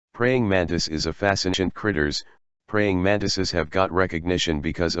Praying mantis is a fascinant critters. Praying mantises have got recognition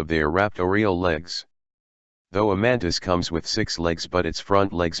because of their raptorial legs. Though a mantis comes with 6 legs, but its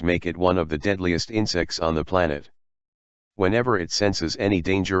front legs make it one of the deadliest insects on the planet. Whenever it senses any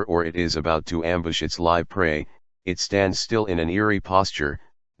danger or it is about to ambush its live prey, it stands still in an eerie posture,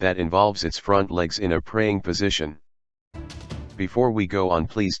 that involves its front legs in a praying position. Before we go on,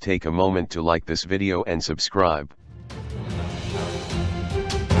 please take a moment to like this video and subscribe.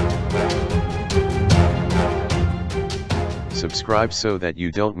 Subscribe so that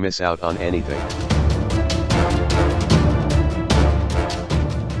you don't miss out on anything.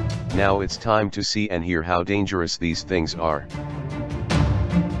 Now it's time to see and hear how dangerous these things are.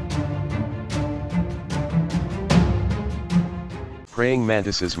 Praying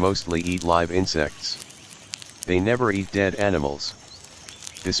mantises mostly eat live insects. They never eat dead animals.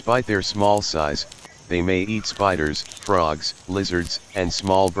 Despite their small size, they may eat spiders, frogs, lizards, and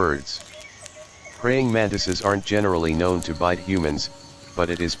small birds. Praying mantises aren't generally known to bite humans, but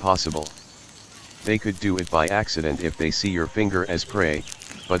it is possible. They could do it by accident if they see your finger as prey,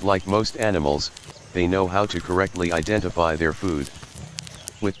 but like most animals, they know how to correctly identify their food.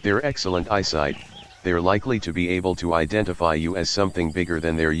 With their excellent eyesight, they're likely to be able to identify you as something bigger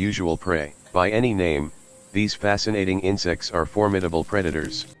than their usual prey. By any name, these fascinating insects are formidable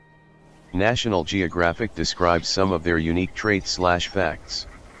predators. National Geographic describes some of their unique traits/facts.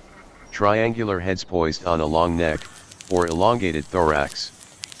 Triangular heads poised on a long neck, or elongated thorax.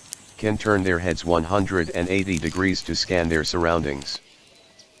 Can turn their heads 180 degrees to scan their surroundings.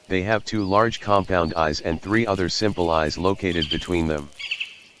 They have 2 large compound eyes and 3 other simple eyes located between them.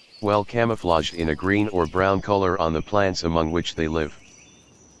 Well camouflaged in a green or brown color on the plants among which they live.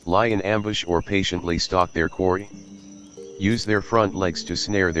 Lie in ambush or patiently stalk their quarry. Use their front legs to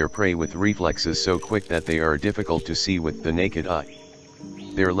snare their prey with reflexes so quick that they are difficult to see with the naked eye.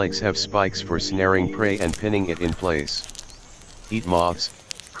 Their legs have spikes for snaring prey and pinning it in place. Eat moths,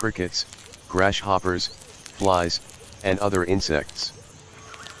 crickets, grasshoppers, flies, and other insects.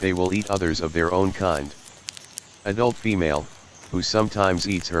 They will eat others of their own kind. Adult female, who sometimes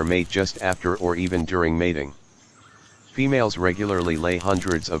eats her mate just after or even during mating. Females regularly lay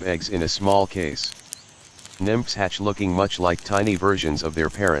hundreds of eggs in a small case. Nymphs hatch looking much like tiny versions of their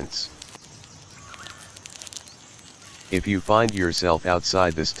parents. If you find yourself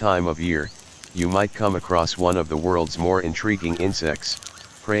outside this time of year, you might come across one of the world's more intriguing insects,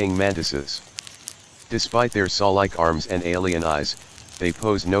 praying mantises. Despite their saw-like arms and alien eyes, they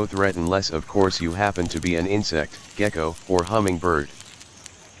pose no threat unless of course you happen to be an insect, gecko, or hummingbird.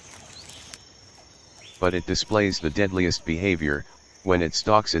 But it displays the deadliest behavior, when it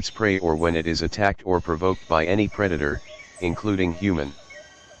stalks its prey or when it is attacked or provoked by any predator, including human.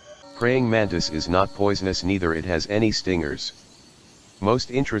 Praying mantis is not poisonous, neither it has any stingers.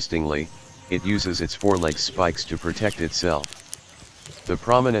 Most interestingly, it uses its foreleg spikes to protect itself. The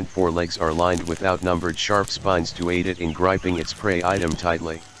prominent forelegs are lined with outnumbered sharp spines to aid it in gripping its prey item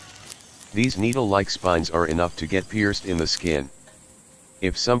tightly. These needle-like spines are enough to get pierced in the skin.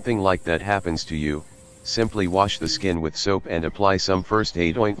 If something like that happens to you, simply wash the skin with soap and apply some first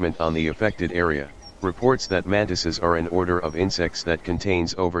aid ointment on the affected area. Reports that mantises are an order of insects that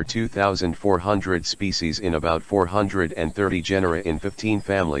contains over 2,400 species in about 430 genera in 15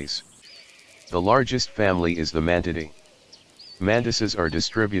 families. The largest family is the Mantidae. Mantises are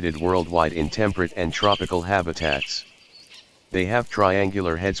distributed worldwide in temperate and tropical habitats. They have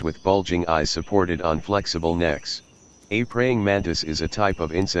triangular heads with bulging eyes supported on flexible necks. A praying mantis is a type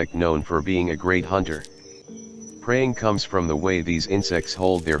of insect known for being a great hunter. Praying comes from the way these insects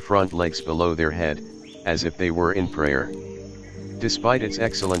hold their front legs below their head, as if they were in prayer. Despite its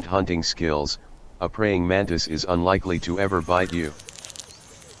excellent hunting skills, a praying mantis is unlikely to ever bite you.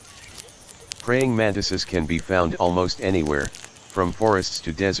 Praying mantises can be found almost anywhere, from forests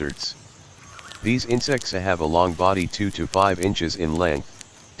to deserts. These insects have a long body 2 to 5 inches in length,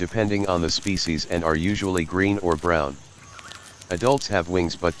 depending on the species, and are usually green or brown. Adults have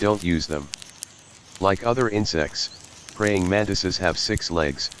wings but don't use them. Like other insects, praying mantises have 6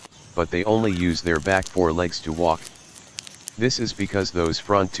 legs, but they only use their back 4 legs to walk. This is because those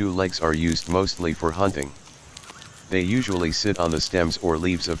front 2 legs are used mostly for hunting. They usually sit on the stems or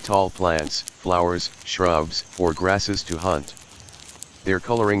leaves of tall plants, flowers, shrubs, or grasses to hunt. Their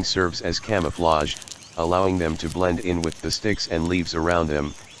coloring serves as camouflage, allowing them to blend in with the sticks and leaves around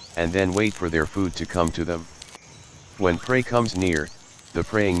them, and then wait for their food to come to them. When prey comes near, the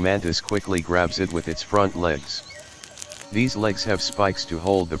praying mantis quickly grabs it with its front legs. These legs have spikes to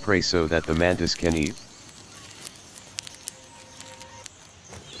hold the prey so that the mantis can eat.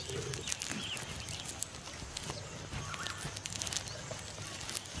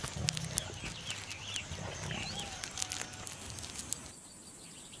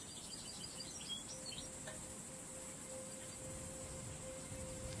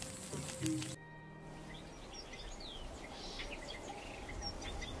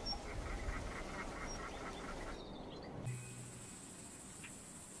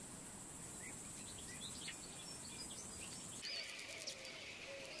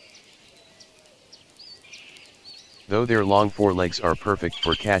 Though their long forelegs are perfect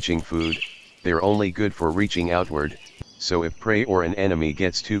for catching food, they're only good for reaching outward, so if prey or an enemy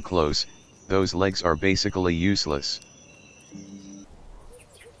gets too close, those legs are basically useless.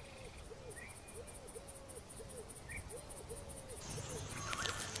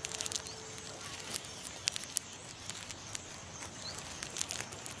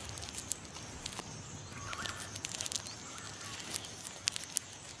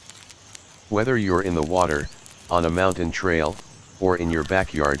 Whether you're in the water, on a mountain trail, or in your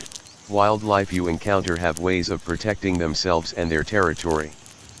backyard, wildlife you encounter have ways of protecting themselves and their territory.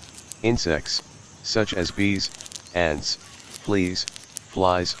 Insects, such as bees, ants, fleas,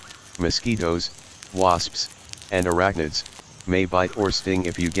 flies, mosquitoes, wasps, and arachnids, may bite or sting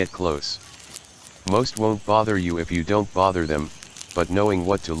if you get close. Most won't bother you if you don't bother them, but knowing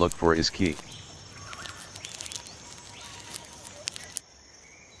what to look for is key.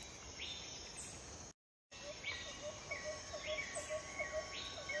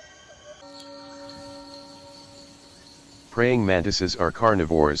 Praying mantises are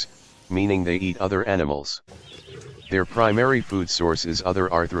carnivores, meaning they eat other animals. Their primary food source is other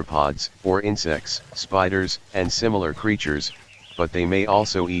arthropods, or insects, spiders, and similar creatures, but they may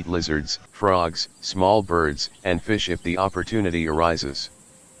also eat lizards, frogs, small birds, and fish if the opportunity arises.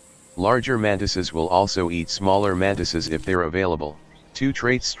 Larger mantises will also eat smaller mantises if they're available. Two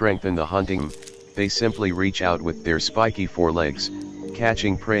traits strengthen the hunting: they simply reach out with their spiky forelegs,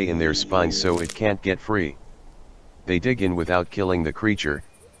 catching prey in their spines so it can't get free. They dig in without killing the creature,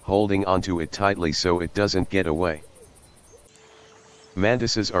 holding onto it tightly so it doesn't get away.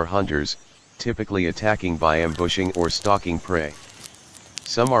 Mantises are hunters, typically attacking by ambushing or stalking prey.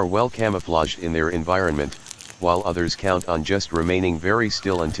 Some are well camouflaged in their environment, while others count on just remaining very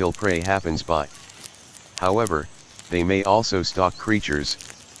still until prey happens by. However, they may also stalk creatures,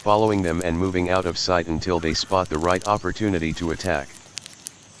 following them and moving out of sight until they spot the right opportunity to attack.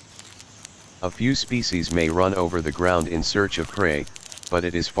 A few species may run over the ground in search of prey, but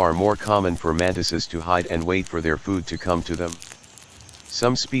it is far more common for mantises to hide and wait for their food to come to them.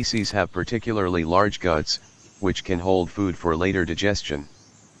 Some species have particularly large guts, which can hold food for later digestion.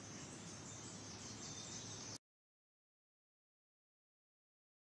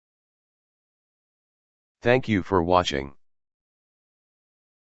 Thank you for watching.